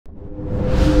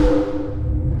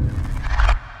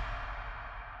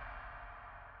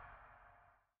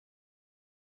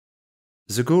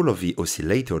The goal of the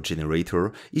oscillator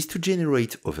generator is to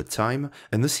generate over time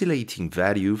an oscillating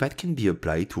value that can be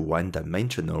applied to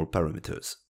one-dimensional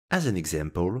parameters. As an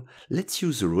example, let's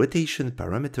use the rotation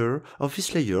parameter of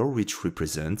this layer which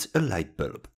represents a light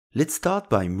bulb. Let's start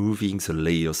by moving the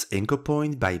layer's anchor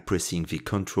point by pressing the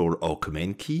Ctrl or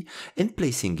Command key and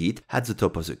placing it at the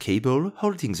top of the cable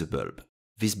holding the bulb.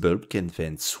 This bulb can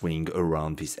then swing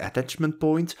around this attachment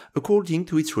point according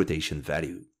to its rotation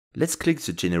value. Let's click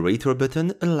the generator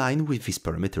button aligned with these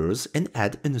parameters and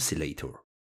add an oscillator.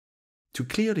 To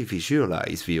clearly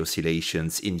visualize the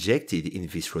oscillations injected in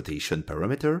this rotation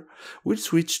parameter, we'll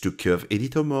switch to Curve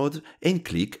Editor mode and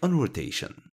click on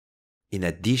Rotation. In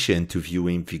addition to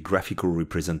viewing the graphical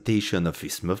representation of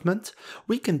this movement,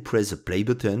 we can press the play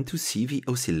button to see the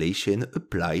oscillation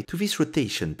applied to this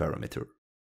rotation parameter.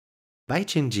 By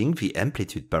changing the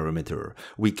amplitude parameter,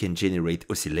 we can generate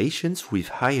oscillations with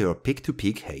higher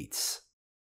peak-to-peak heights.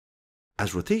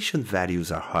 As rotation values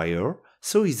are higher,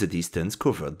 so is the distance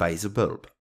covered by the bulb.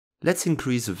 Let's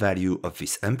increase the value of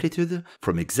this amplitude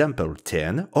from example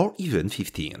 10 or even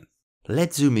 15.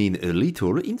 Let's zoom in a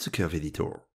little in the Curve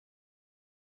Editor.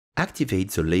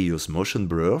 Activate the layer's motion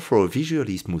blur for a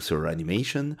visually smoother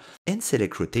animation and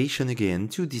select Rotation again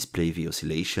to display the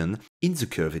oscillation in the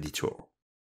Curve Editor.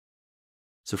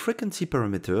 The frequency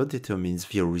parameter determines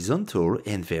the horizontal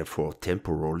and therefore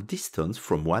temporal distance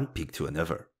from one peak to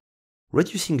another.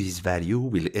 Reducing this value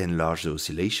will enlarge the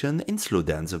oscillation and slow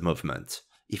down the movement.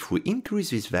 If we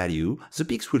increase this value, the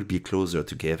peaks will be closer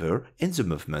together and the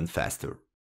movement faster.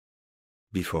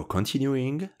 Before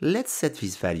continuing, let's set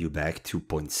this value back to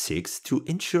 0.6 to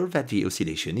ensure that the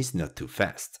oscillation is not too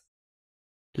fast.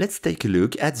 Let's take a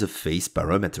look at the phase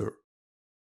parameter.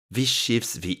 This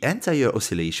shifts the entire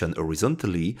oscillation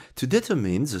horizontally to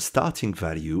determine the starting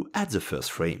value at the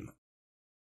first frame.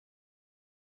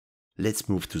 Let's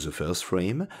move to the first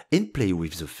frame and play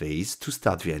with the phase to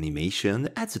start the animation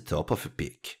at the top of a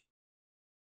peak.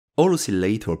 All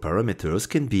oscillator parameters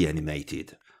can be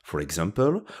animated. For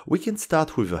example, we can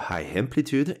start with a high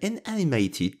amplitude and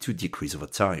animate it to decrease over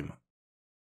time.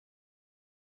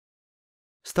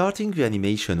 Starting the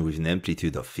animation with an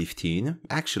amplitude of 15,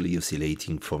 actually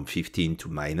oscillating from 15 to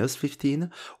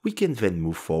 -15, we can then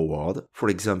move forward, for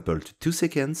example to 2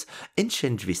 seconds, and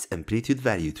change this amplitude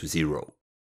value to 0.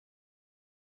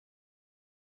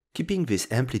 Keeping this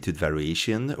amplitude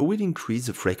variation will increase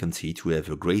the frequency to have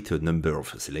a greater number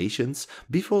of oscillations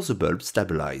before the bulb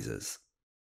stabilizes.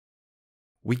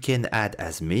 We can add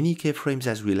as many keyframes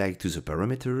as we like to the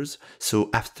parameters,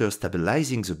 so after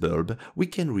stabilizing the bulb, we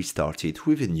can restart it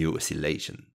with a new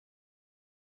oscillation.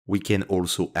 We can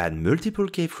also add multiple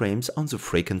keyframes on the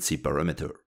frequency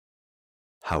parameter.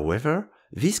 However,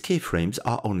 these keyframes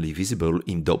are only visible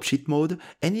in dopesheet mode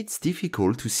and it's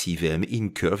difficult to see them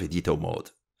in Curve Editor mode.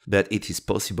 But it is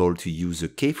possible to use the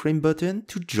keyframe button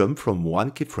to jump from one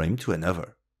keyframe to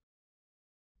another.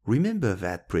 Remember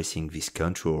that pressing this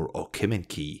Ctrl or Command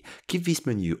key keeps this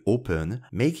menu open,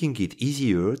 making it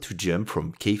easier to jump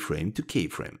from keyframe to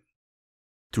keyframe.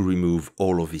 To remove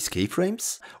all of these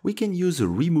keyframes, we can use the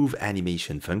Remove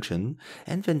Animation function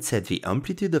and then set the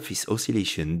amplitude of this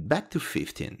oscillation back to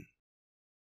 15.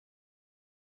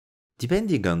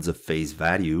 Depending on the phase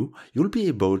value, you'll be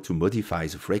able to modify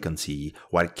the frequency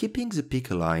while keeping the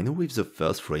peak aligned with the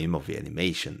first frame of the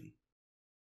animation.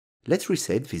 Let's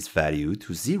reset this value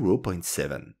to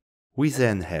 0.7. We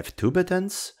then have two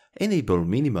buttons, Enable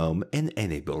Minimum and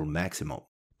Enable Maximum.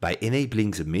 By enabling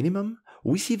the minimum,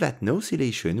 we see that no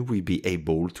oscillation will be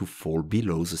able to fall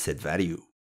below the set value.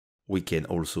 We can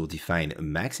also define a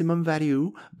maximum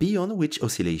value beyond which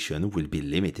oscillation will be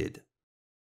limited.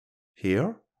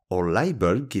 Here, our light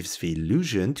bulb gives the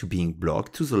illusion to being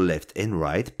blocked to the left and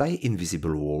right by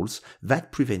invisible walls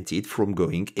that prevent it from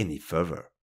going any further.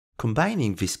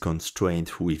 Combining this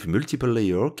constraint with multiple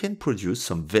layers can produce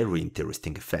some very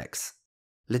interesting effects.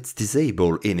 Let's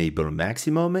disable Enable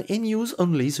Maximum and use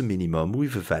only the minimum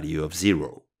with a value of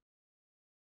 0.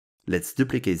 Let's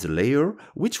duplicate the layer,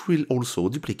 which will also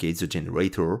duplicate the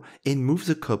generator, and move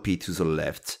the copy to the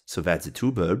left so that the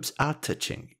two bulbs are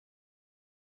touching.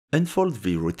 Unfold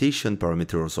the rotation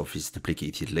parameters of this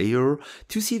duplicated layer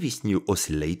to see this new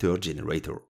oscillator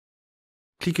generator.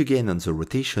 Click again on the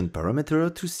rotation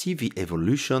parameter to see the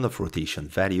evolution of rotation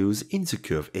values in the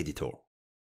Curve Editor.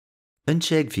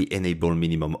 Uncheck the Enable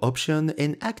Minimum option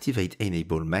and activate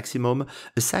Enable Maximum,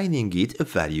 assigning it a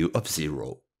value of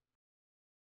 0.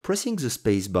 Pressing the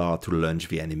spacebar to launch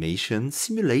the animation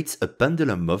simulates a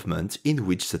pendulum movement in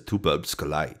which the two bulbs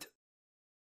collide.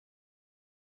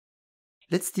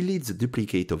 Let's delete the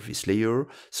duplicate of this layer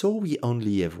so we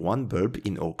only have one bulb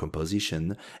in our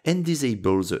composition and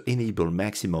disable the Enable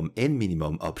Maximum and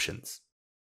Minimum options.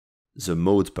 The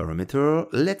mode parameter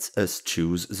lets us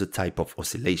choose the type of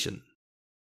oscillation.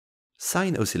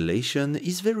 Sine oscillation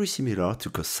is very similar to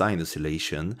cosine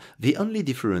oscillation, the only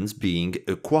difference being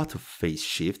a quarter phase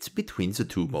shift between the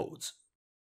two modes.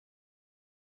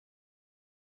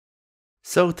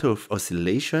 Sawtooth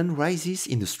oscillation rises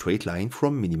in a straight line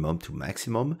from minimum to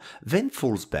maximum, then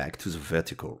falls back to the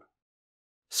vertical.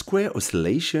 Square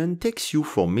oscillation takes you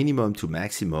from minimum to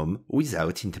maximum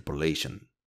without interpolation.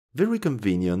 Very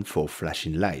convenient for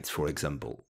flashing lights, for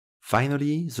example.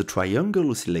 Finally, the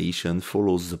triangle oscillation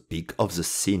follows the peak of the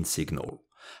sine signal.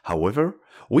 However,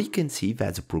 we can see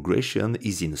that the progression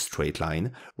is in a straight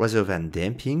line rather than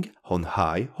damping on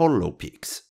high or low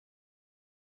peaks.